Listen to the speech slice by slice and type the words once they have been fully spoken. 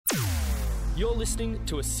You're listening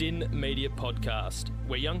to a Sin Media podcast,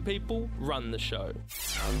 where young people run the show.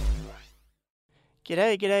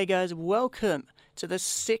 G'day guys, welcome to the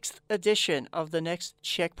 6th edition of the Next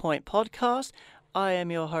Checkpoint podcast. I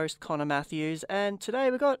am your host, Connor Matthews, and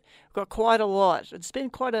today we've got quite a lot. It's been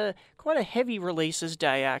quite a heavy releases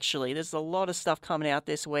day, actually. There's a lot of stuff coming out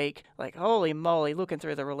this week. Like, holy moly, looking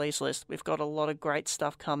through the release list, we've got a lot of great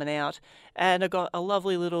stuff coming out. And I've got a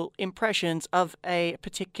lovely little impressions of a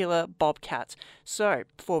particular Bobcat. So,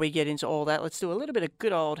 before we get into all that, let's do a little bit of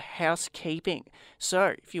good old housekeeping.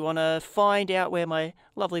 So, if you want to find out where my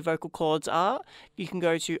lovely vocal cords are, you can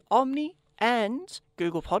go to Omni and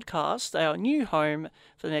Google Podcasts, our new home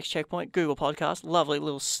for the Next Checkpoint, Google Podcasts. Lovely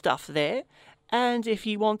little stuff there. And if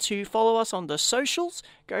you want to follow us on the socials,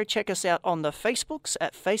 go check us out on the Facebooks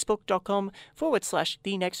at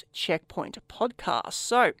facebook.com/The Next Checkpoint Podcast.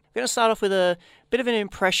 So, we're going to start off with a bit of an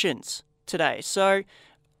impressions today. So,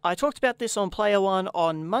 I talked about this on Player One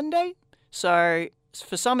on Monday. So,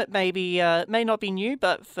 for some it may not be new,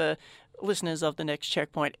 but for listeners of the Next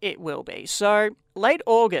Checkpoint, it will be. So, late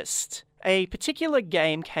August, a particular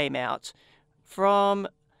game came out from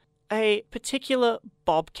a particular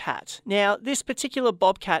Bobcat. Now, this particular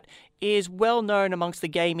Bobcat is well known amongst the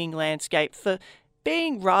gaming landscape for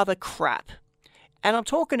being rather crap. And I'm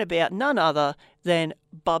talking about none other than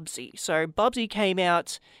Bubsy. So, Bubsy came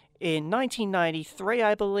out in 1993,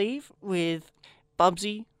 I believe, with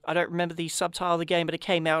Bubsy. I don't remember the subtitle of the game, but it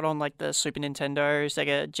came out on like the Super Nintendo,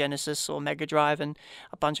 Sega Genesis, or Mega Drive, and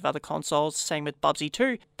a bunch of other consoles. Same with Bubsy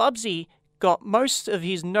 2. Bubsy got most of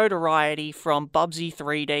his notoriety from Bubsy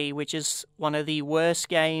 3D, which is one of the worst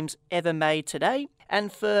games ever made today.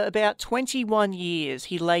 And for about 21 years,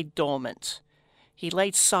 he lay dormant. He lay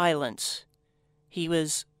silent. He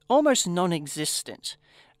was almost non-existent.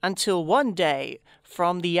 Until one day,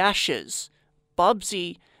 from the ashes,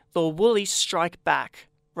 Bubsy the Woolly Strike Back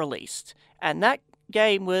released. And that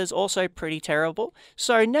game was also pretty terrible.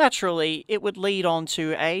 So naturally, it would lead on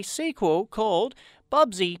to a sequel called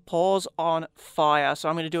Bubsy Paws on Fire. So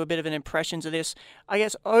I'm going to do a bit of an impressions of this. I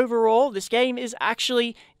guess overall, this game is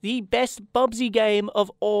actually the best Bubsy game of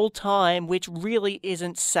all time, which really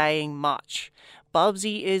isn't saying much.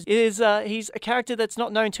 Bubsy he's a character that's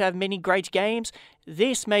not known to have many great games.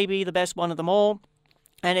 This may be the best one of them all.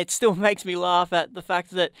 And it still makes me laugh at the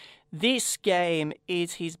fact that this game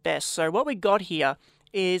is his best. So what we got here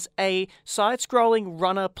is a side-scrolling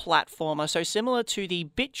runner platformer. So similar to the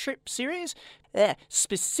Bit Trip series. Yeah,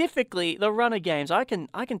 specifically the runner games. I can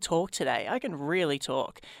talk today. I can really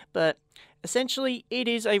talk. But essentially, it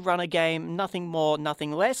is a runner game, nothing more,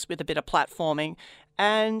 nothing less, with a bit of platforming.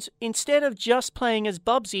 And instead of just playing as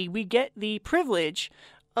Bubsy, we get the privilege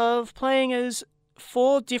of playing as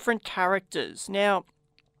 4 different characters. Now,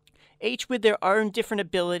 each with their own different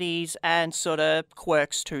abilities and sort of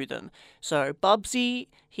quirks to them. So Bubsy,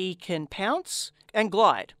 he can pounce and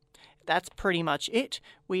glide. That's pretty much it.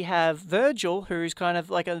 We have Virgil, who's kind of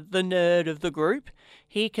like the nerd of the group.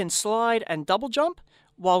 He can slide and double jump,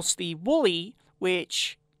 whilst the Woolly,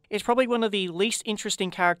 which is probably one of the least interesting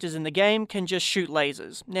characters in the game, can just shoot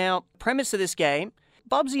lasers. Now, premise of this game,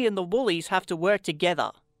 Bubsy and the Woolies have to work together.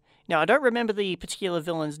 Now, I don't remember the particular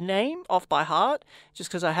villain's name off by heart, just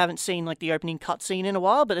because I haven't seen like the opening cutscene in a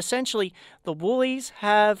while, but essentially, the Woolies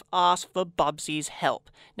have asked for Bubsy's help.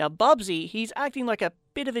 Now, Bubsy, he's acting like a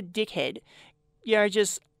bit of a dickhead,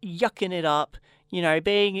 just yucking it up,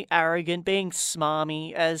 being arrogant, being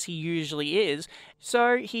smarmy, as he usually is.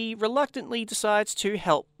 So, he reluctantly decides to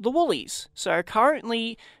help the Woolies. So,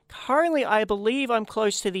 currently, I believe I'm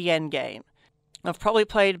close to the end game. I've probably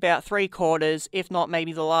played about 3/4, if not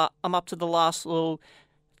maybe I'm up to the last little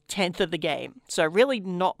 10th of the game. So really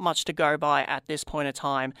not much to go by at this point in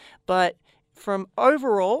time. But from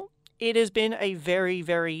overall, it has been a very,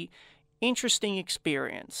 very interesting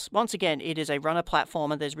experience. Once again, it is a runner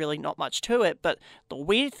platformer. There's really not much to it. But the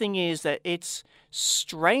weird thing is that it's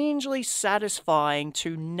strangely satisfying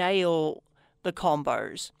to nail the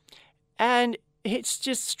combos. And it's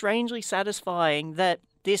just strangely satisfying that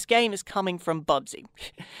this game is coming from Bubsy.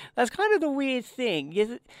 That's kind of the weird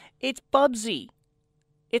thing. It's Bubsy.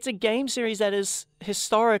 It's a game series that is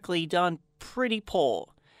historically done pretty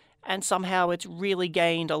poor. And somehow it's really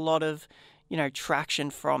gained a lot of,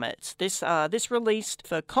 traction from it. This released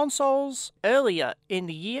for consoles earlier in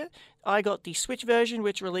the year. I got the Switch version,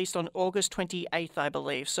 which released on August 28th, I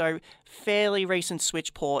believe. So fairly recent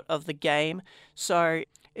Switch port of the game. So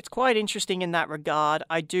it's quite interesting in that regard.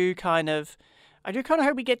 I do kind of I do kind of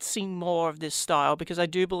hope we get to see more of this style because I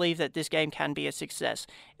do believe that this game can be a success,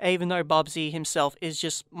 even though Bubsy himself is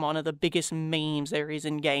just one of the biggest memes there is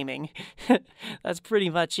in gaming. That's pretty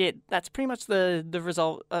much it. That's pretty much the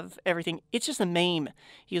result of everything. It's just a meme.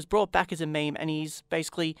 He was brought back as a meme, and he's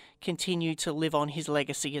basically continued to live on his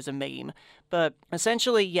legacy as a meme. But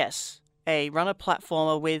essentially, yes, a runner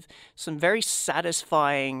platformer with some very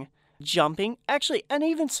satisfying jumping, actually, and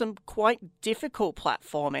even some quite difficult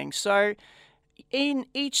platforming. So in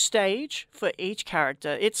each stage for each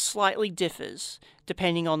character, it slightly differs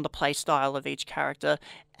depending on the playstyle of each character,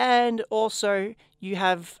 and also you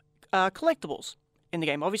have collectibles in the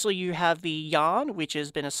game. Obviously, you have the yarn, which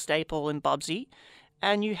has been a staple in Bubsy,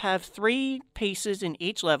 and you have 3 pieces in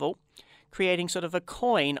each level, creating sort of a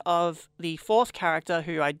coin of the 4th character,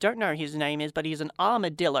 who I don't know his name is, but he's an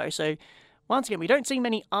armadillo. So once again, we don't see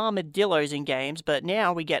many armadillos in games, but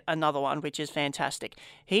now we get another one, which is fantastic.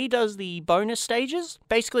 He does the bonus stages,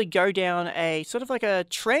 basically go down a sort of like a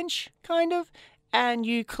trench, kind of, and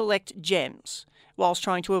you collect gems whilst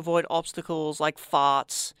trying to avoid obstacles like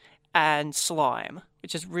farts and slime,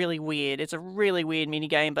 which is really weird. It's a really weird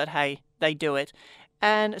minigame, but hey, they do it.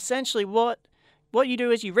 And essentially what you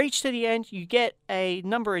do is you reach to the end, you get a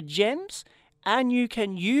number of gems, and you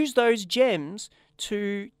can use those gems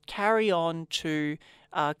to carry on to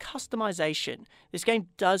customization. This game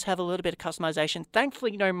does have a little bit of customization.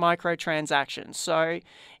 Thankfully, no microtransactions, so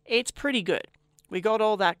it's pretty good. We got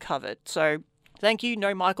all that covered. So thank you,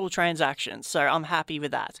 no microtransactions. So I'm happy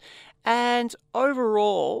with that. And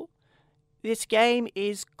overall, this game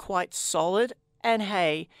is quite solid. And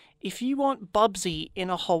hey, if you want Bubsy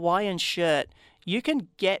in a Hawaiian shirt, you can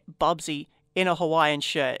get Bubsy in a Hawaiian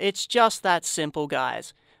shirt. It's just that simple,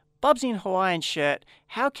 guys. Bubsy in a Hawaiian shirt,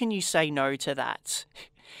 how can you say no to that?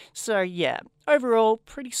 So yeah, overall,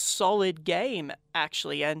 pretty solid game,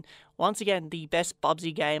 actually. And once again, the best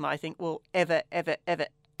Bubsy game I think we'll ever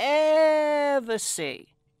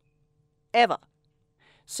see. Ever.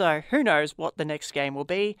 So who knows what the next game will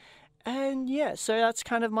be. And yeah, so that's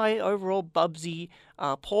kind of my overall Bubsy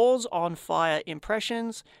pause on fire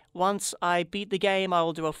impressions. Once I beat the game, I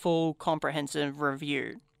will do a full comprehensive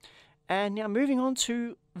review. And now moving on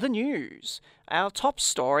to the news. Our top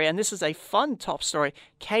story, and this is a fun top story,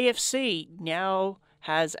 KFC now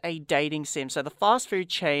has a dating sim. So the fast food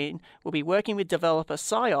chain will be working with developer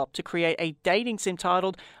Psyop to create a dating sim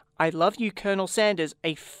titled I Love You, Colonel Sanders,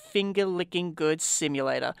 a finger-licking good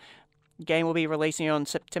simulator. The game will be releasing on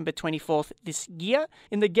September 24th this year.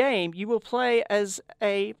 In the game, you will play as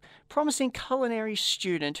a promising culinary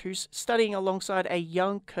student who's studying alongside a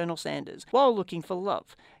young Colonel Sanders while looking for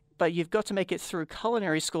love. But you've got to make it through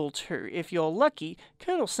culinary school too. If you're lucky,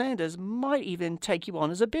 Colonel Sanders might even take you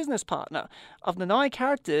on as a business partner. Of the 9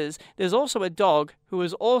 characters, there's also a dog who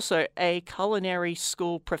is also a culinary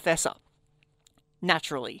school professor.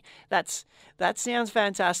 Naturally. That sounds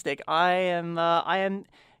fantastic. I'm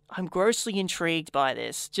grossly intrigued by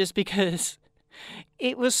this, just because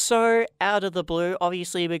it was so out of the blue.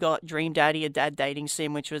 Obviously, we got Dream Daddy, a dad dating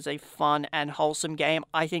sim, which was a fun and wholesome game.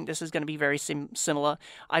 I think this is going to be very similar.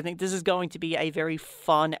 I think this is going to be a very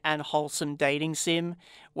fun and wholesome dating sim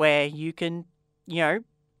where you can,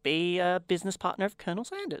 be a business partner of Colonel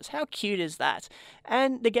Sanders. How cute is that?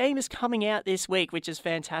 And the game is coming out this week, which is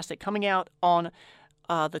fantastic. Coming out on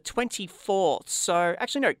the 24th. So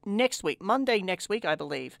actually, no, next week, Monday next week, I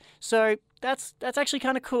believe. So that's actually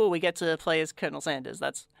kind of cool. We get to play as Colonel Sanders.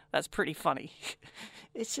 That's pretty funny.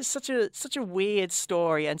 It's just such a weird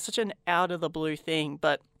story and such an out of the blue thing,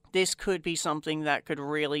 but this could be something that could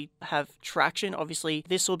really have traction. Obviously,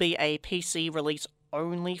 this will be a PC release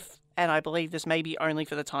only, and I believe this may be only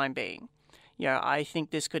for the time being. I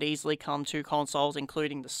think this could easily come to consoles,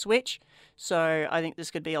 including the Switch. So I think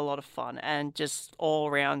this could be a lot of fun and just all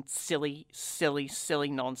around silly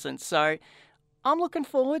nonsense. So I'm looking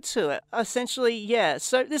forward to it. Essentially, yeah.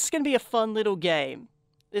 So this is going to be a fun little game.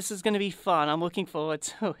 This is going to be fun. I'm looking forward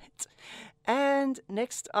to it. And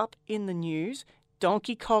next up in the news,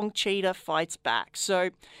 Donkey Kong Cheetah fights back.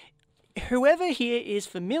 So whoever here is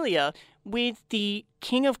familiar with the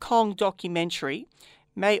King of Kong documentary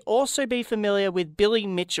may also be familiar with Billy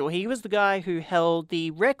Mitchell. He was the guy who held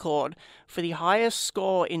the record for the highest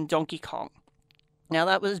score in Donkey Kong. Now,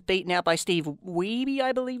 that was beaten out by Steve Wiebe,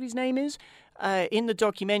 I believe his name is, in the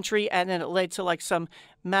documentary, and then it led to some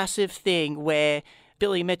massive thing where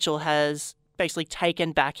Billy Mitchell has basically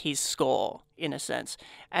taken back his score, in a sense.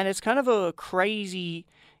 And it's kind of a crazy...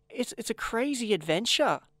 It's a crazy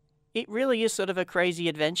adventure. It really is sort of a crazy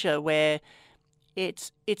adventure where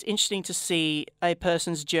it's interesting to see a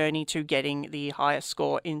person's journey to getting the highest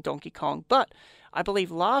score in Donkey Kong. But I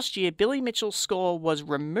believe last year Billy Mitchell's score was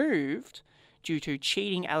removed due to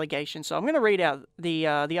cheating allegations. So I'm going to read out the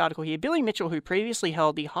article here. Billy Mitchell, who previously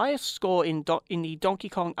held the highest score in the Donkey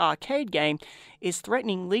Kong arcade game, is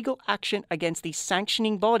threatening legal action against the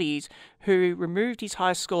sanctioning bodies who removed his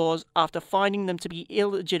high scores after finding them to be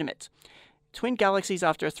illegitimate. Twin Galaxies,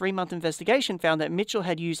 after a 3-month investigation, found that Mitchell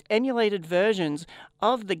had used emulated versions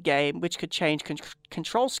of the game which could change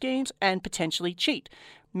control schemes and potentially cheat.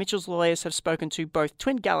 Mitchell's lawyers have spoken to both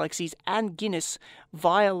Twin Galaxies and Guinness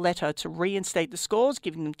via letter to reinstate the scores,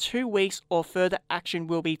 giving them 2 weeks or further action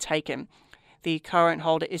will be taken. The current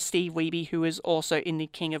holder is Steve Wiebe, who is also in the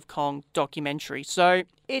King of Kong documentary. So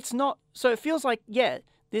it's not. So it feels like, yeah,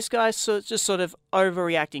 this guy's just sort of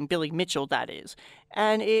overreacting. Billy Mitchell, that is,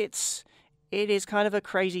 and it is kind of a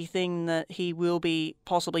crazy thing that he will be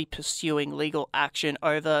possibly pursuing legal action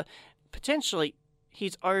over potentially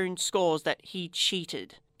his own scores that he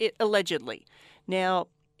cheated, allegedly. Now,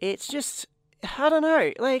 it's just, I don't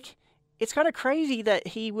know, like, it's kind of crazy that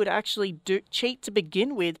he would actually cheat to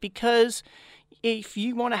begin with, because if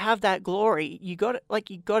you want to have that glory, you got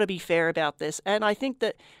to be fair about this. And I think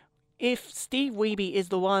that if Steve Wiebe is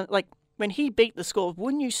the one, like, when he beat the score,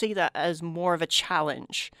 wouldn't you see that as more of a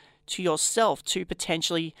challenge to yourself to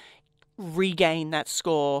potentially regain that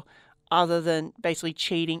score, other than basically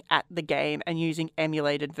cheating at the game and using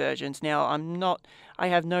emulated versions? Now, I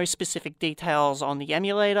have no specific details on the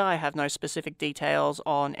emulator, I have no specific details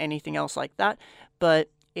on anything else like that, but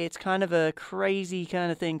it's kind of a crazy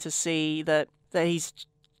kind of thing to see that he's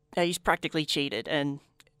practically cheated. And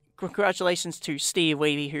congratulations to Steve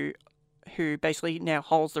Wiebe, who basically now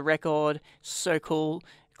holds the record. So cool.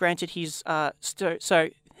 Granted, he's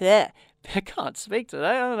yeah, I can't speak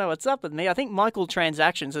today. I don't know what's up with me. I think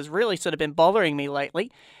microtransactions has really sort of been bothering me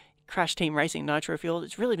lately. Crash Team Racing Nitro Fuel,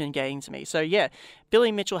 it's really been getting to me. So yeah,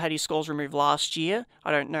 Billy Mitchell had his scores removed last year.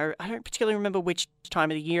 I don't particularly remember which time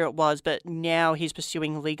of the year it was, but now he's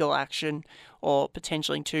pursuing legal action, or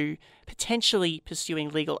potentially pursuing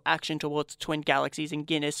legal action towards Twin Galaxies and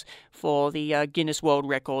Guinness for the Guinness World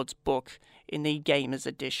Records book in the Gamers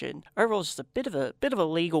Edition. Overall, it's just a bit of a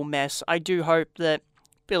legal mess. I do hope that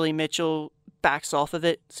Billy Mitchell backs off of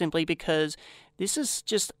it, simply because this is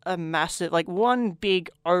just a massive, like, one big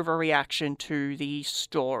overreaction to the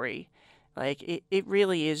story. Like, it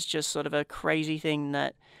really is just sort of a crazy thing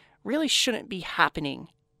that really shouldn't be happening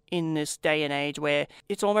in this day and age, where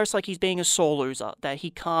it's almost like he's being a sore loser, that he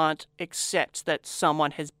can't accept that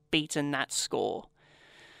someone has beaten that score.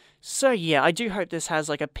 So yeah, I do hope this has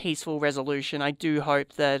like a peaceful resolution. I do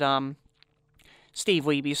hope that Steve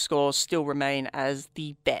Wiebe's scores still remain as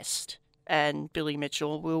the best, and Billy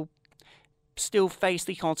Mitchell will still face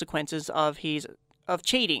the consequences of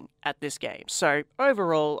cheating at this game. So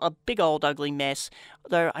overall, a big old ugly mess,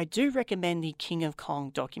 though I do recommend the King of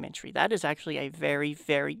Kong documentary. That is actually a very,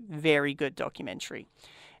 very, very good documentary.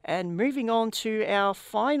 And moving on to our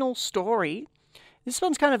final story, this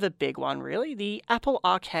one's kind of a big one, really. The Apple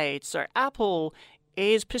Arcade. So Apple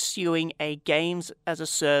is pursuing a games as a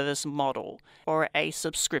service model, or a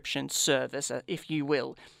subscription service, if you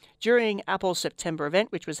will. During Apple's September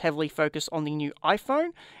event, which was heavily focused on the new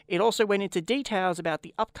iPhone, it also went into details about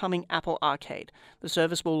the upcoming Apple Arcade. The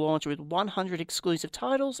service will launch with 100 exclusive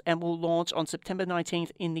titles and will launch on September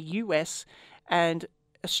 19th in the US and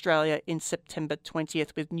Australia in September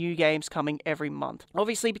 20th, with new games coming every month.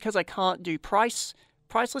 Obviously, because I can't do price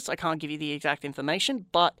lists, I can't give you the exact information,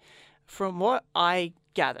 but from what I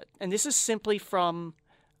gathered, and this is simply from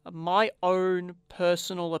my own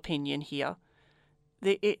personal opinion here,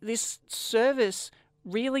 this service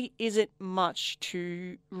really isn't much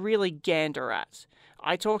to really gander at.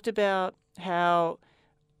 I talked about how,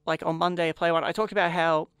 like on Monday at Play One, I talked about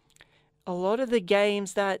how a lot of the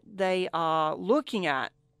games that they are looking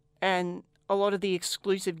at, and a lot of the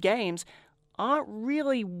exclusive games, aren't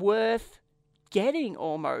really worth getting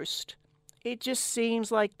almost. It just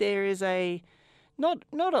seems like there is not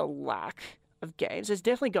a lack of games. There's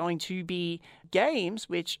definitely going to be games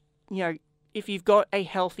which, if you've got a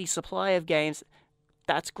healthy supply of games,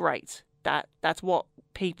 that's great. That's what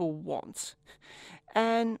people want.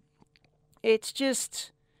 And it's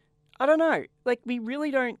just, I don't know, like, we really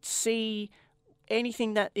don't see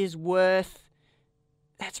anything that's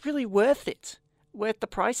really worth the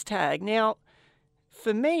price tag. Now,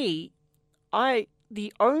 for me,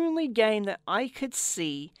 the only game that I could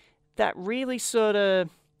see that really sort of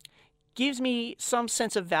gives me some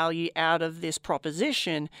sense of value out of this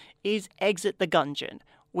proposition is Exit the Gungeon,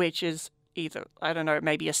 which is either, I don't know,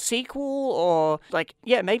 maybe a sequel, or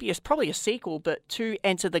maybe it's probably a sequel, but to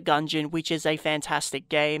Enter the Gungeon, which is a fantastic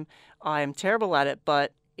game. I am terrible at it,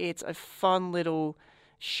 but It's a fun little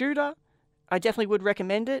shooter. I definitely would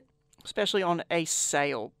recommend it, especially on a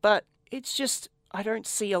sale. But it's just, I don't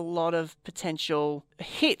see a lot of potential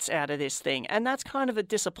hits out of this thing. And that's kind of a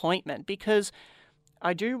disappointment because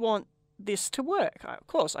I do want this to work. Of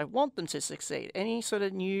course, I want them to succeed. Any sort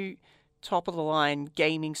of new top-of-the-line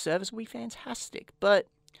gaming service would be fantastic. But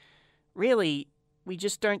really, we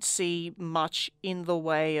just don't see much in the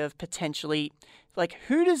way of potentially, like,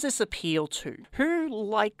 who does this appeal to? Who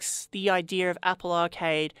likes the idea of Apple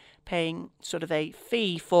Arcade paying sort of a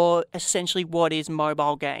fee for essentially what is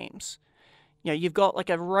mobile games? You know, you've got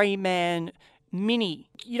like a Rayman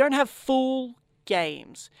Mini. You don't have full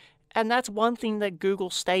games. And that's one thing that Google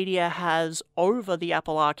Stadia has over the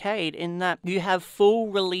Apple Arcade, in that you have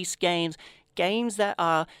full release games, games that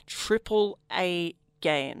are AAA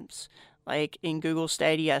games. Like in Google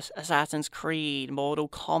Stadia, Assassin's Creed, Mortal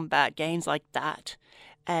Kombat, games like that.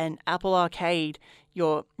 And Apple Arcade,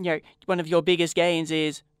 one of your biggest games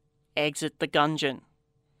is Exit the Gungeon.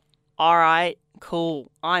 Alright,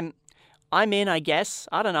 cool. I'm in, I guess.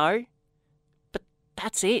 I don't know. But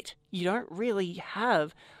that's it. You don't really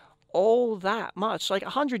have all that much. Like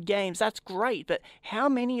 100 games, that's great, but how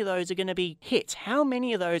many of those are going to be hits? How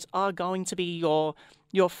many of those are going to be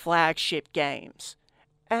your flagship games?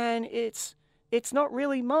 And it's not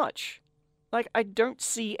really much. Like, I don't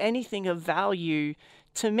see anything of value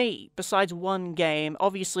to me besides one game.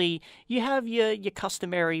 Obviously, you have your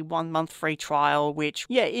customary 1 month free trial, which,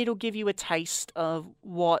 yeah, it'll give you a taste of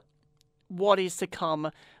what is to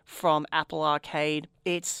come from Apple Arcade.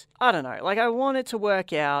 I don't know, like, I want it to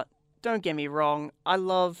work out. Don't get me wrong, I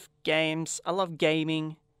love games, I love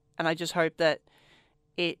gaming, and I just hope that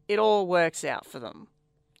it all works out for them.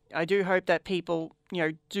 I do hope that people,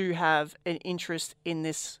 do have an interest in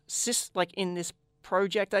this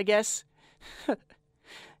project, I guess.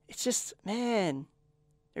 It's just, man,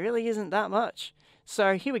 there really isn't that much.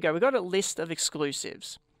 So here we go, we've got a list of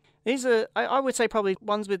exclusives. These are, I would say, probably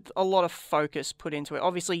ones with a lot of focus put into it.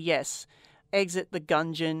 Obviously, yes, Exit the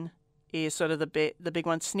Gungeon is sort of the big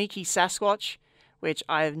one. Sneaky Sasquatch, which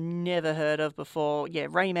I've never heard of before. Yeah,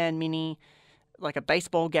 Rayman Mini, like a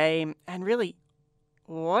baseball game. And really,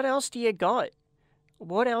 what else do you got?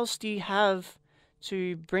 What else do you have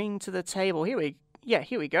to bring to the table? Here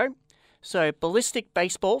we go. So, Ballistic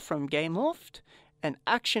Baseball from Gameloft, an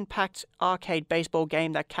action-packed arcade baseball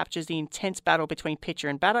game that captures the intense battle between pitcher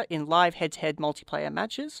and batter in live head-to-head multiplayer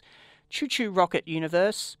matches. Choo Choo Rocket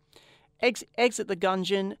Universe. Exit the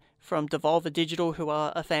Gungeon from Devolver Digital, who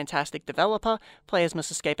are a fantastic developer. Players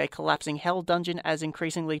must escape a collapsing hell dungeon as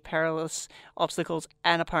increasingly perilous obstacles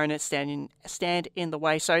and opponents stand in the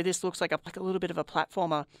way. So this looks like a little bit of a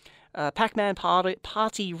platformer. Pac-Man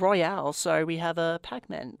Party Royale. So we have a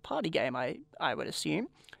Pac-Man party game, I would assume.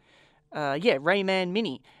 Rayman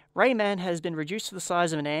Mini. Rayman has been reduced to the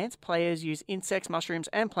size of an ant. Players use insects, mushrooms,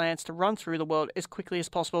 and plants to run through the world as quickly as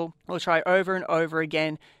possible, or try over and over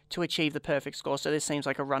again to achieve the perfect score. So this seems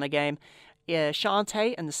like a runner game.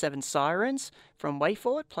 Shantae and the Seven Sirens from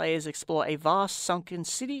WayForward. Players explore a vast sunken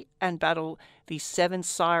city and battle the Seven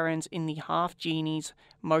Sirens in the half-genie's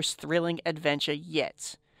most thrilling adventure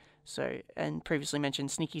yet. So, and previously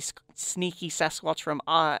mentioned Sneaky Sasquatch from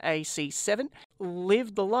RAC7.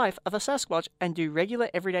 Live the life of a Sasquatch and do regular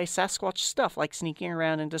everyday Sasquatch stuff like sneaking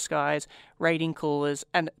around in disguise, raiding coolers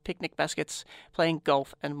and picnic baskets, playing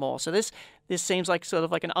golf and more. So this seems like sort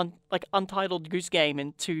of like an Untitled Goose Game,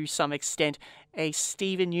 and to some extent a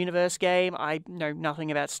Steven Universe game. I know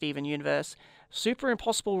nothing about Steven Universe. Super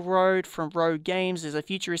Impossible Road from Road Games is a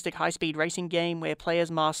futuristic high-speed racing game where players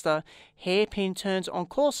master hairpin turns on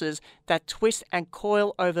courses that twist and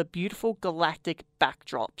coil over beautiful galactic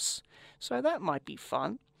backdrops. So that might be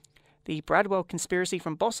fun. The Bradwell Conspiracy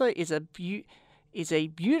from Bossa is a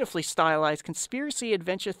beautifully stylized conspiracy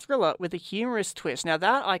adventure thriller with a humorous twist. Now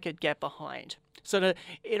that I could get behind. So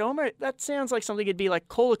that sounds like something it'd be like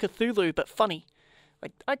Call of Cthulhu, but funny.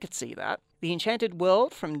 Like, I could see that. The Enchanted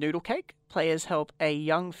World from Noodlecake. Players help a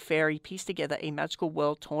young fairy piece together a magical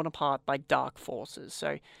world torn apart by dark forces.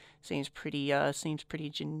 So, seems pretty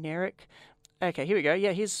generic. Okay, here we go.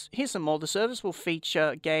 Yeah, here's some more. The service will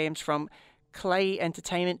feature games from Clay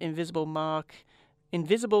Entertainment, Invisible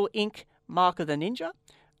Inc., Mark of the Ninja,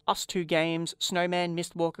 Us Two Games, Snowman,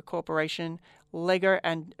 Mistwalker Corporation, Lego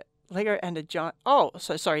and a Giant... Oh,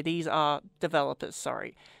 so sorry, these are developers,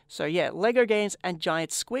 sorry. So yeah, Lego games and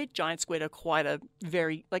Giant Squid. Giant Squid are quite a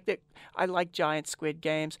very... I like Giant Squid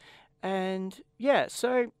games. And yeah,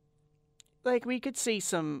 so we could see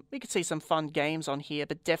some fun games on here,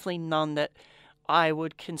 but definitely none that I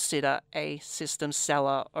would consider a system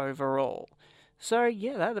seller overall. So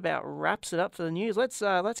yeah, that about wraps it up for the news. Let's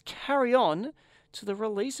carry on to the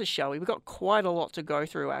releases, shall we? We've got quite a lot to go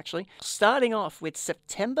through, actually. Starting off with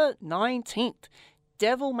September 19th,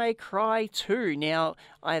 Devil May Cry 2. Now,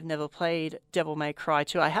 I have never played Devil May Cry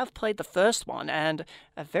 2. I have played the first one, and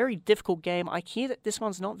a very difficult game. I hear that this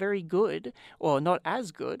one's not very good, or not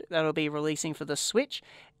as good. That'll be releasing for the Switch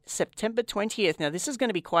September 20th. Now, this is going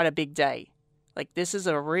to be quite a big day. Like, this is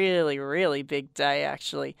a really, really big day,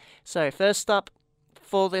 actually. So, first up,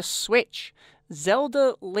 for the Switch,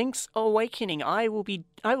 Zelda Link's Awakening. I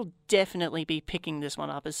will definitely be picking this one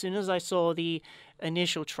up. As soon as I saw the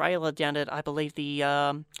initial trailer down at, I believe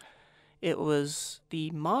it was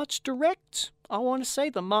the March Direct, I want to say,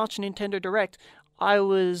 the March Nintendo Direct, I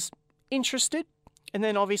was interested. And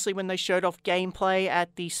then obviously when they showed off gameplay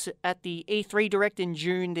at the E3 Direct in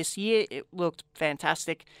June this year, it looked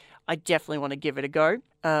fantastic. I definitely want to give it a go.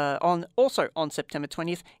 Also on September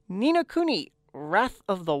 20th, Ni no Kuni, Wrath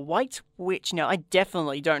of the White Witch. Now, I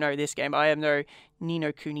definitely don't know this game. I am no Ni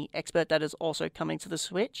no Kuni expert. That is also coming to the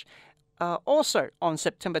Switch. Also on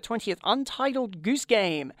September 20th, Untitled Goose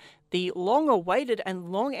Game, the long-awaited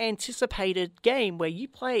and long-anticipated game where you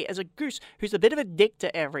play as a goose who's a bit of a dick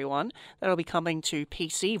to everyone. That'll be coming to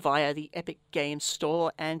PC via the Epic Games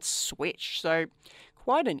Store and Switch. So,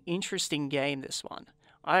 quite an interesting game, this one.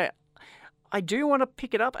 I do want to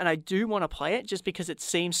pick it up, and I do want to play it just because it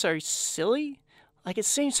seems so silly. Like, it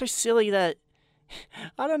seems so silly that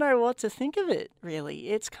I don't know what to think of it, really.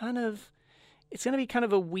 It's going to be kind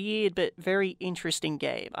of a weird but very interesting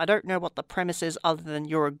game. I don't know what the premise is other than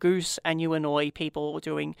you're a goose and you annoy people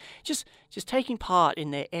doing just taking part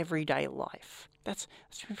in their everyday life. That's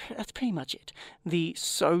pretty much it. The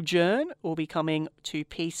Sojourn will be coming to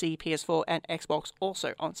PC, PS4, and Xbox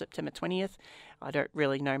also on September 20th. I don't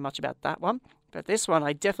really know much about that one, but this one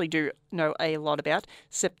I definitely do know a lot about.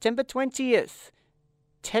 September 20th,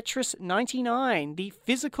 Tetris 99, the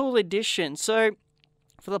physical edition. So,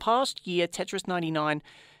 for the past year, Tetris 99,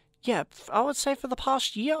 yeah, I would say for the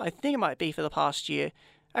past year, I think it might be for the past year.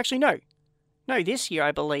 Actually, no, this year,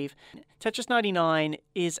 I believe. Tetris 99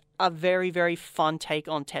 is a very, very fun take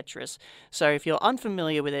on Tetris. So if you're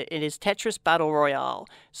unfamiliar with it, it is Tetris Battle Royale.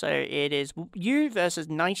 So it is you versus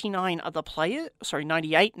 98 other players,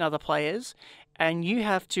 and you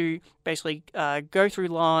have to basically go through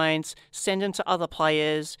lines, send them to other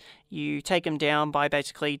players. You take them down by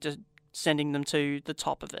basically just sending them to the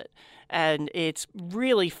top of it. And it's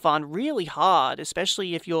really fun, really hard,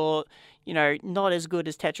 especially if you're, not as good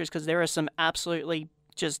as Tetris, because there are some absolutely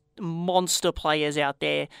just monster players out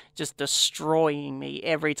there just destroying me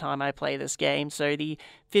every time I play this game. So the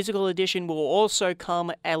physical edition will also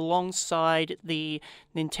come alongside the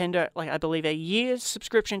Nintendo, I believe a year's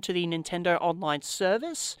subscription to the Nintendo Online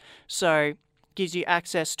service. So gives you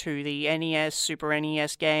access to the NES, Super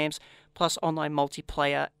NES games, plus online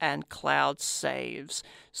multiplayer and cloud saves.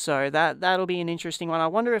 So that'll be an interesting one. I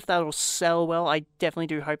wonder if that'll sell well. I definitely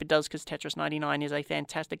do hope it does, because Tetris 99 is a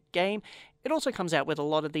fantastic game. It also comes out with a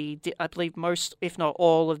lot of I believe most, if not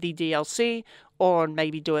all, of the DLC, or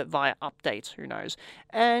maybe do it via updates, who knows.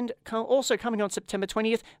 And also coming on September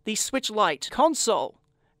 20th, the Switch Lite console,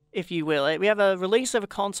 if you will. We have a release of a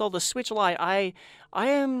console, the Switch Lite.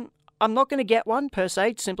 I'm not going to get one per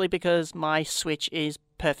se, simply because my Switch is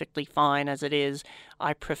perfectly fine as it is.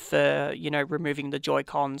 I prefer, removing the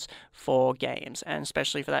Joy-Cons for games, and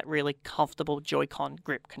especially for that really comfortable Joy-Con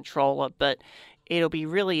grip controller. But it'll be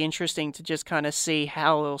really interesting to just kind of see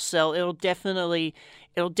how it'll sell. It'll definitely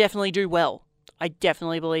do well. I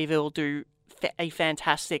definitely believe it'll do a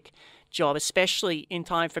fantastic job, especially in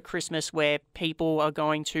time for Christmas, where people are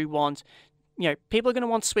going to want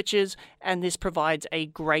Switches, and this provides a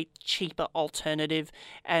great, cheaper alternative,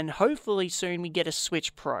 and hopefully soon we get a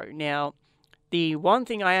Switch Pro. Now, the one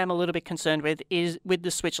thing I am a little bit concerned with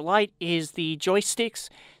the Switch Lite is the joysticks,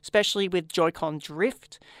 especially with Joy-Con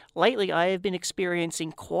drift. Lately, I have been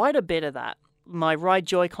experiencing quite a bit of that. My right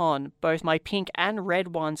Joy-Con, both my pink and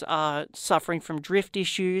red ones, are suffering from drift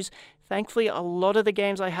issues. Thankfully, a lot of the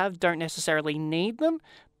games I have don't necessarily need them,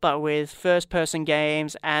 but with first-person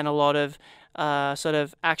games and a lot of sort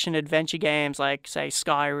of action-adventure games like, say,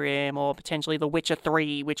 Skyrim or potentially The Witcher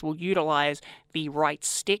 3, which will utilize the right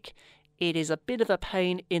stick, it is a bit of a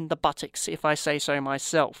pain in the buttocks, if I say so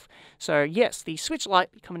myself. So yes, the Switch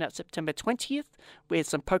Lite coming out September 20th, with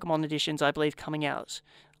some Pokemon editions, I believe, coming out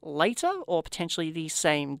later or potentially the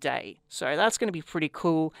same day. So that's going to be pretty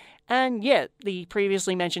cool. And yeah, the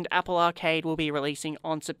previously mentioned Apple Arcade will be releasing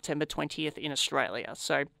on September 20th in Australia.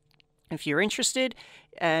 So if you're interested,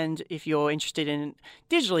 and if you're interested in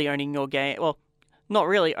digitally owning your game, well, not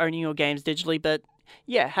really owning your games digitally, but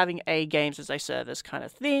yeah, having a games as a service kind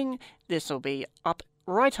of thing. This will be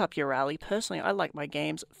right up your alley. Personally, I like my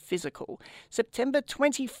games physical. September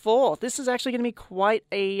 24th. This is actually going to be quite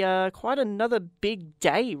another big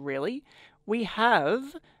day, really. We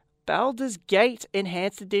have Baldur's Gate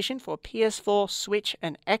Enhanced Edition for PS4, Switch,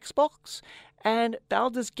 and Xbox, and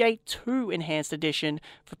Baldur's Gate 2 Enhanced Edition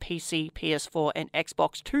for PC, PS4, and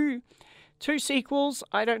Xbox 2. Two sequels.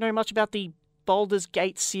 I don't know much about the Baldur's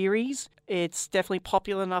Gate series. It's definitely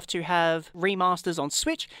popular enough to have remasters on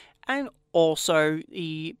Switch, and also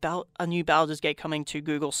a new Baldur's Gate coming to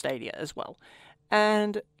Google Stadia as well.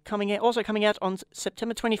 And coming out on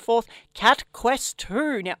September 24th, Cat Quest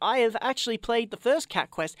 2. Now, I have actually played the first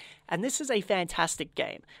Cat Quest, and this is a fantastic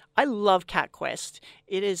game. I love Cat Quest.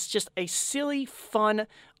 It is just a silly, fun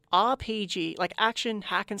RPG, like action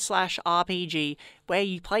hack and slash RPG, where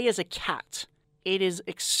you play as a cat. It is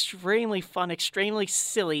extremely fun, extremely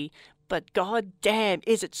silly, but god damn,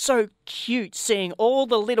 is it so cute seeing all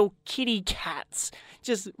the little kitty cats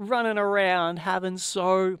just running around having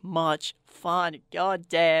so much fun. God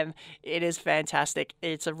damn, it is fantastic.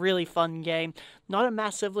 It's a really fun game. Not a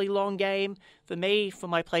massively long game. For me, for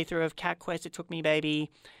my playthrough of Cat Quest, it took me maybe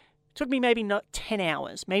not 10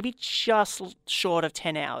 hours. Maybe just short of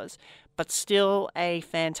 10 hours. But still a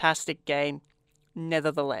fantastic game,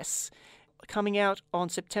 nevertheless. Coming out on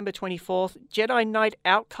September 24th, Jedi Knight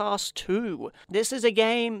Outcast 2. This is a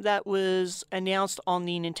game that was announced on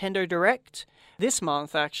the Nintendo Direct this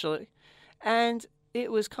month, actually. And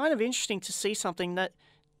it was kind of interesting to see something that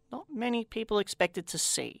not many people expected to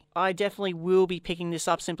see. I definitely will be picking this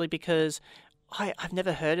up simply because I've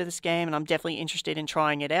never heard of this game, and I'm definitely interested in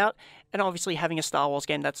trying it out. And obviously having a Star Wars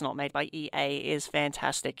game that's not made by EA is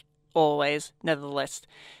fantastic, always. Nevertheless,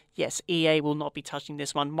 yes, EA will not be touching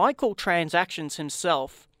this one. Michael Transactions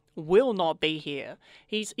himself will not be here.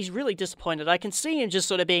 He's really disappointed. I can see him just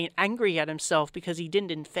sort of being angry at himself because he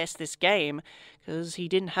didn't infest this game, because he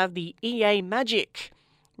didn't have the EA magic.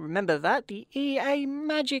 Remember that? The EA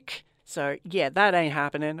magic. So, yeah, that ain't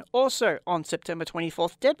happening. Also, on September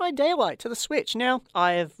 24th, Dead by Daylight to the Switch. Now,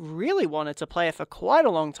 I have really wanted to play it for quite a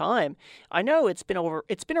long time. I know it's been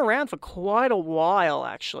around for quite a while,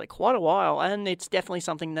 actually. Quite a while. And it's definitely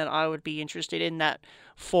something that I would be interested in, that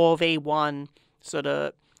 4v1 sort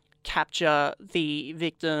of capture the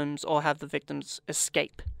victims or have the victims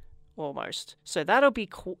escape, almost. So that'll be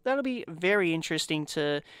cool. That'll be very interesting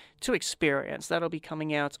to experience. That'll be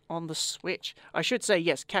coming out on the Switch. I should say,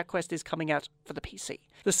 yes, Cat Quest is coming out for the PC.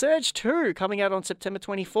 The Surge 2 coming out on September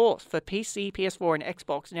 24th for PC, PS4, and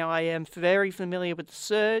Xbox. Now, I am very familiar with the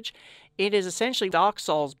Surge. It is essentially Dark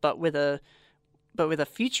Souls, but with a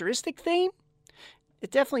futuristic theme.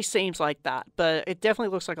 It definitely seems like that, but it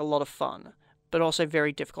definitely looks like a lot of fun, but also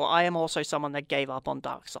very difficult. I am also someone that gave up on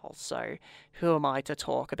Dark Souls, so who am I to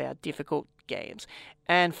talk about difficult games?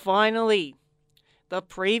 And finally, the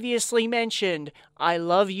previously mentioned I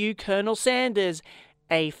Love You, Colonel Sanders,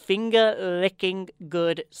 a finger-licking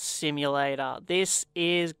good simulator. This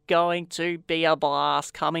is going to be a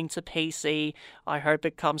blast, coming to PC. I hope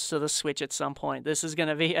it comes to the Switch at some point. This is going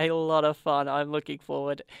to be a lot of fun. I'm looking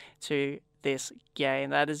forward to this game.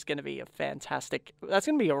 That is going to be that's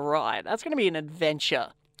going to be a ride. That's going to be an adventure.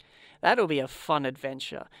 That'll be a fun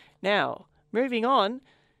adventure. Now, moving on,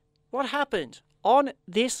 what happened on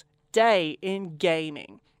this day in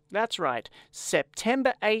gaming? That's right,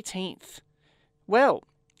 September 18th. Well,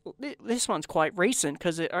 this one's quite recent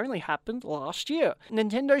because it only happened last year.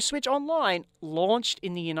 Nintendo Switch Online launched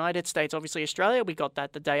in the United States. Obviously, Australia, we got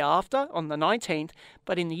that the day after, on the 19th,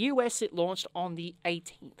 but in the US, it launched on the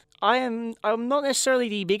 18th. I'm not necessarily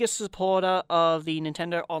the biggest supporter of the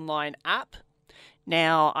Nintendo Online app.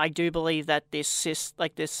 Now, I do believe that this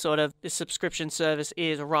subscription service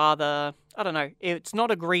is rather, I don't know, it's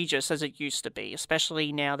not egregious as it used to be,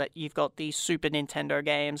 especially now that you've got the Super Nintendo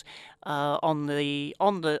games on the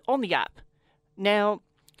app. Now,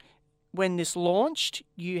 when this launched,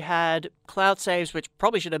 you had cloud saves, which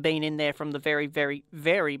probably should have been in there from the very, very,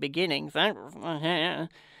 very beginning. And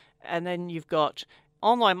then you've got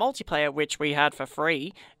online multiplayer, which we had for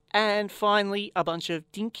free. And finally, a bunch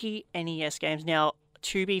of dinky NES games. Now,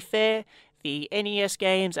 to be fair, the NES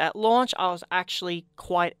games at launch, I was actually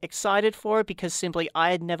quite excited for it because simply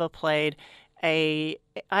I had never played NES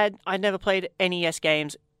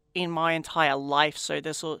games in my entire life. So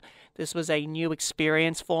this was a new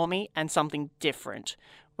experience for me and something different,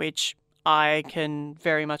 which I can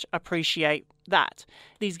very much appreciate that.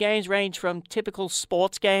 These games range from typical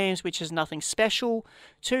sports games, which is nothing special,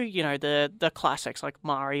 to, the classics like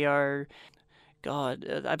Mario,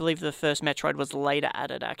 God, I believe the first Metroid was later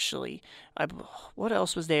added. Actually, what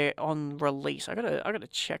else was there on release? I gotta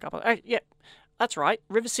check up. Yeah, that's right.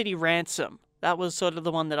 River City Ransom. That was sort of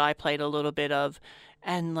the one that I played a little bit of,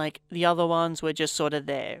 and like the other ones were just sort of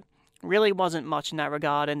there. Really wasn't much in that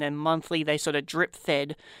regard. And then monthly, they sort of drip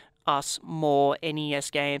fed us more NES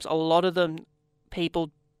games. A lot of them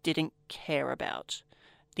people didn't care about.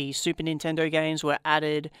 The Super Nintendo games were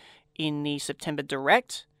added in the September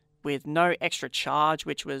Direct with no extra charge,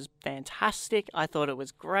 which was fantastic. I thought it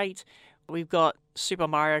was great. We've got Super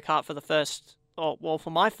Mario Kart for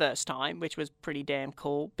for my first time, which was pretty damn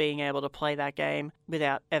cool, being able to play that game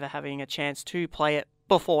without ever having a chance to play it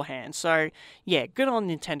beforehand. So, yeah, good on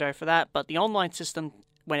Nintendo for that, but the online system,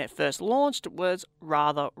 when it first launched, was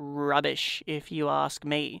rather rubbish, if you ask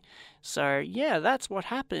me. So, yeah, that's what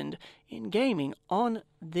happened in gaming on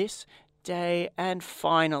this day. And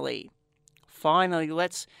finally,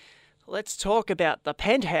 let's talk about the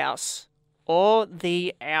Penthouse or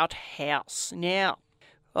the Outhouse. Now,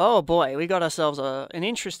 oh boy, we got ourselves an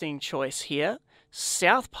interesting choice here.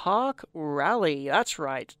 South Park Rally. That's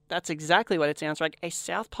right. That's exactly what it sounds like. A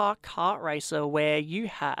South Park kart racer where you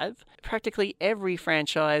have practically every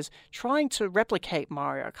franchise trying to replicate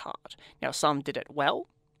Mario Kart. Now, some did it well,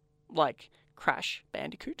 like Crash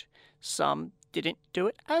Bandicoot. Some didn't do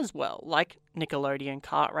it as well, like Nickelodeon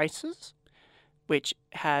Kart Racers, which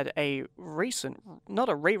had a recent, not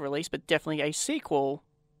a re-release, but definitely a sequel,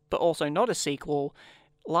 but also not a sequel,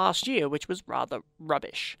 last year, which was rather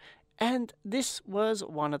rubbish. And this was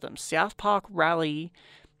one of them. South Park Rally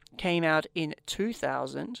came out in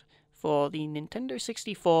 2000 for the Nintendo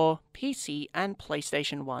 64, PC, and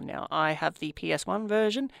PlayStation 1. Now, I have the PS1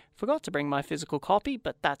 version. Forgot to bring my physical copy,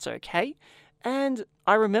 but that's okay. And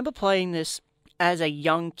I remember playing this as a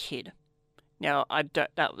young kid. Now,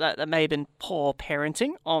 that may have been poor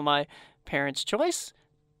parenting on my parents' choice,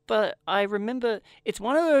 but I remember it's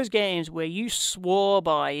one of those games where you swore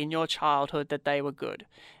by in your childhood that they were good.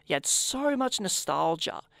 You had so much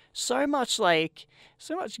nostalgia, so much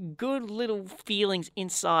good little feelings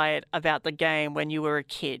inside about the game when you were a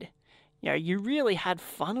kid. You know, you really had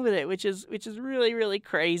fun with it, which is really, really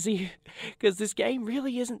crazy, because this game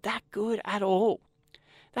really isn't that good at all.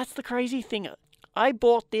 That's the crazy thing. I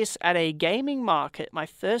bought this at a gaming market, my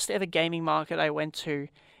first ever gaming market I went to,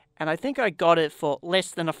 and I think I got it for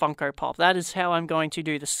less than a Funko Pop. That is how I'm going to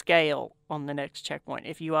do the scale on the next checkpoint.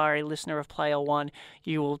 If you are a listener of Player One,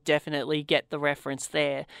 you will definitely get the reference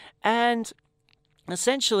there. And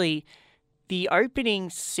essentially, the opening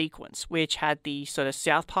sequence, which had the sort of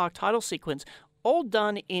South Park title sequence, all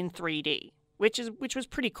done in 3D. Which was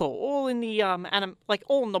pretty cool, all in the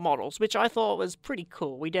all in the models, which I thought was pretty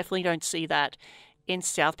cool. We definitely don't see that in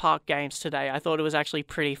South Park games today. I thought it was actually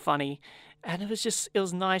pretty funny, and it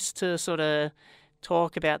was nice to sort of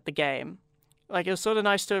talk about the game. Like, it was sort of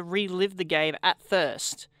nice to relive the game at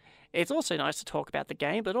first. It's also nice to talk about the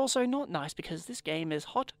game, but also not nice because this game is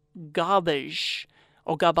hot garbage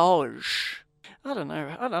or garbage. I don't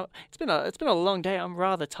know. It's been a long day. I'm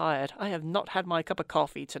rather tired. I have not had my cup of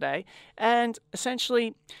coffee today. And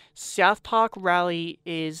essentially, South Park Rally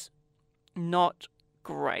is not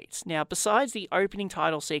great. Now, besides the opening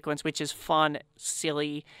title sequence, which is fun,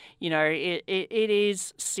 silly, it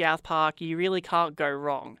is South Park. You really can't go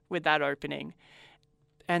wrong with that opening.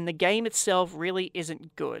 And the game itself really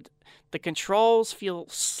isn't good. The controls feel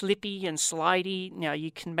slippy and slidey. Now, you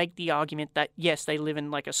can make the argument that, yes, they live in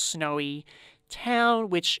like a snowy town,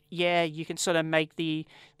 which, yeah, you can sort of make the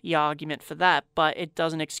argument for that, but it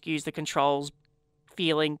doesn't excuse the controls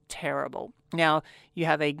feeling terrible. Now, you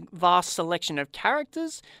have a vast selection of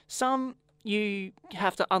characters. Some you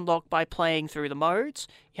have to unlock by playing through the modes.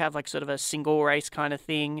 You have like sort of a single race kind of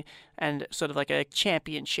thing and sort of like a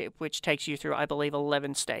championship, which takes you through, I believe,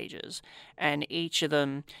 11 stages. And each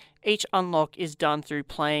unlock is done through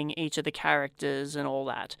playing each of the characters and all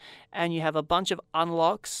that. And you have a bunch of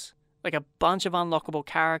unlocks, like a bunch of unlockable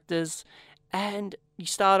characters, and you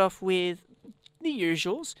start off with the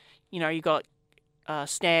usuals. You got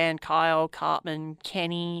Stan, Kyle, Cartman,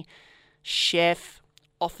 Kenny, Chef,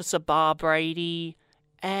 Officer Bar Brady,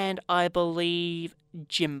 and I believe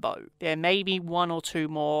Jimbo. There may be one or two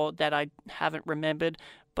more that I haven't remembered,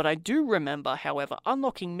 but I do remember, however,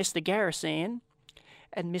 unlocking Mr. Garrison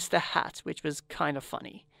and Mr. Hat, which was kind of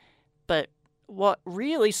funny. But what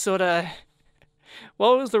was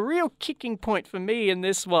the real kicking point for me in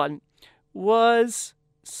this one was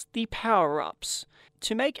the power-ups.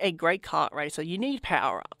 To make a great kart racer, you need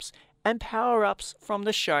power-ups. and power-ups from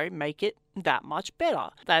the show make it that much better.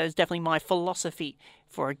 That is definitely my philosophy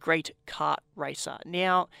for a great kart racer.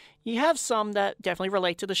 Now, you have some that definitely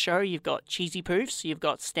relate to the show. You've got Cheesy Poofs, you've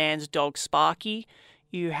got Stan's dog Sparky,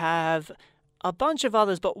 you have a bunch of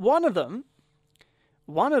others, but one of them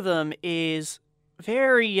is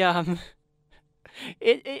very,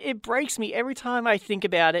 it breaks me every time I think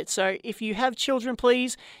about it. So if you have children,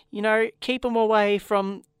 please, keep them away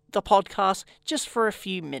from the podcast just for a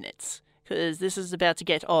few minutes, because this is about to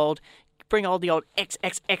get old. Bring all the old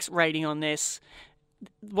XXX rating on this.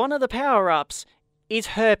 One of the power-ups is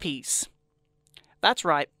herpes. That's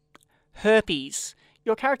right, herpes.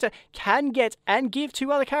 Your character can get and give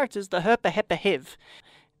to other characters the herpa hepa hiv.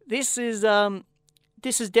 This is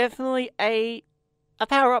definitely a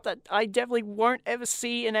power-up that I definitely won't ever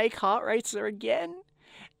see in a kart racer again.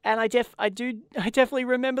 And I definitely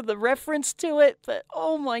remember the reference to it, but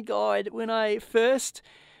oh my god, I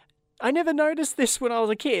never noticed this when I was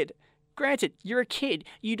a kid. Granted, you're a kid,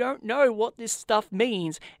 you don't know what this stuff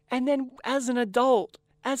means, and then as an adult,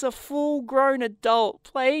 as a full-grown adult,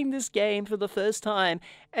 playing this game for the first time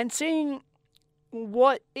and seeing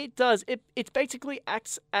what it does, it basically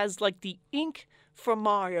acts as like the ink from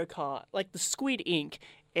Mario Kart, like the squid ink.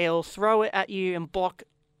 It'll throw it at you and block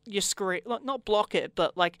your screen, not block it,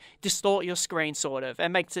 but like distort your screen sort of,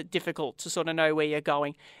 and makes it difficult to sort of know where you're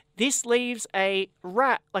going. This leaves a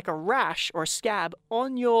rash or a scab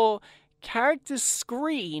on your character's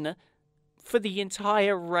screen for the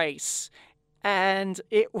entire race. And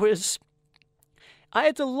I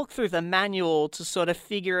had to look through the manual to sort of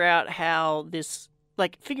figure out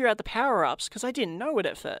figure out the power-ups, because I didn't know it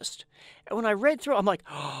at first. And when I read through it, I'm like,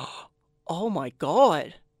 oh my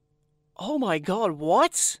god,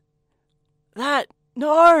 what?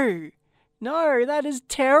 No, that is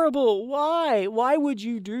terrible. Why? Why would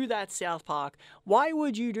you do that, South Park? Why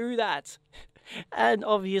would you do that? And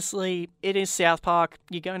obviously, it is South Park.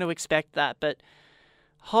 You're going to expect that, but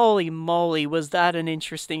holy moly, was that an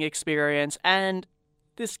interesting experience. And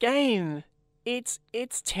this game, it's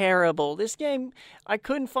terrible. This game, I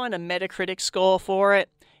couldn't find a Metacritic score for it.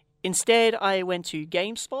 Instead, I went to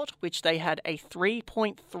GameSpot, which they had a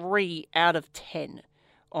 3.3 out of 10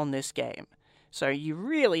 on this game. So you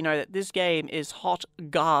really know that this game is hot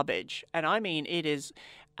garbage. And I mean, it is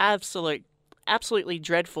absolutely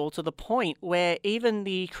dreadful, to the point where even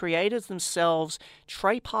the creators themselves,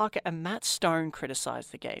 Trey Parker and Matt Stone,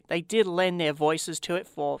 criticized the game. They did lend their voices to it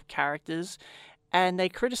for characters, and they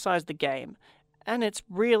criticized the game. And it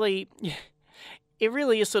really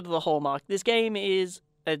is sort of the hallmark. This game is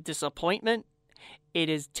a disappointment. It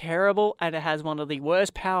is terrible, and it has one of the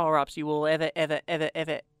worst power-ups you will ever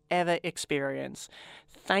experience.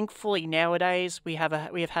 Thankfully, nowadays, we have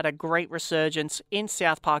had a great resurgence in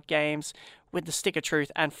South Park games with the Stick of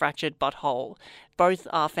Truth and Fractured Butthole. Both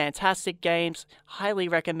are fantastic games. Highly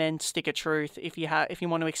recommend Stick of Truth if you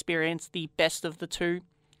want to experience the best of the two.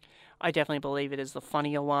 I definitely believe it is the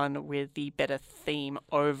funnier one with the better theme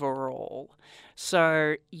overall.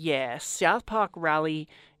 So, yeah, South Park Rally,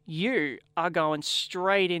 you are going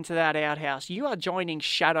straight into that outhouse. You are joining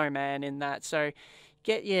Shadow Man in that. So,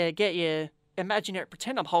 get your imaginary,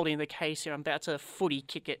 pretend I'm holding the case here. I'm about to footy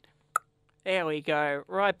kick it. There we go,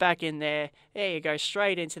 right back in there. There you go,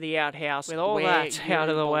 straight into the outhouse. With all that out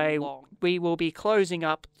of the way, we will be closing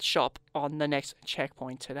up shop on the next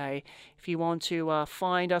checkpoint today. If you want to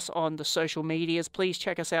find us on the social medias, please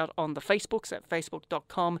check us out on the Facebooks at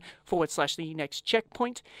facebook.com/the next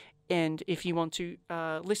checkpoint. And if you want to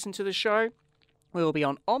listen to the show, we will be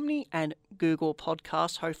on Omni and Google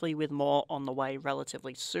Podcasts, hopefully with more on the way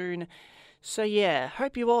relatively soon. So yeah,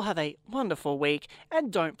 hope you all have a wonderful week,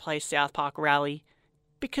 and don't play South Park Rally,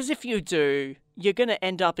 because if you do, you're going to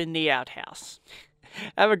end up in the outhouse.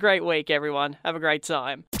 Have a great week, everyone. Have a great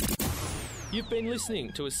time. You've been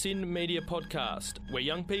listening to a Sin Media podcast, where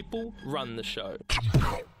young people run the show.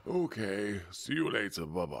 Okay, see you later,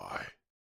 bye-bye.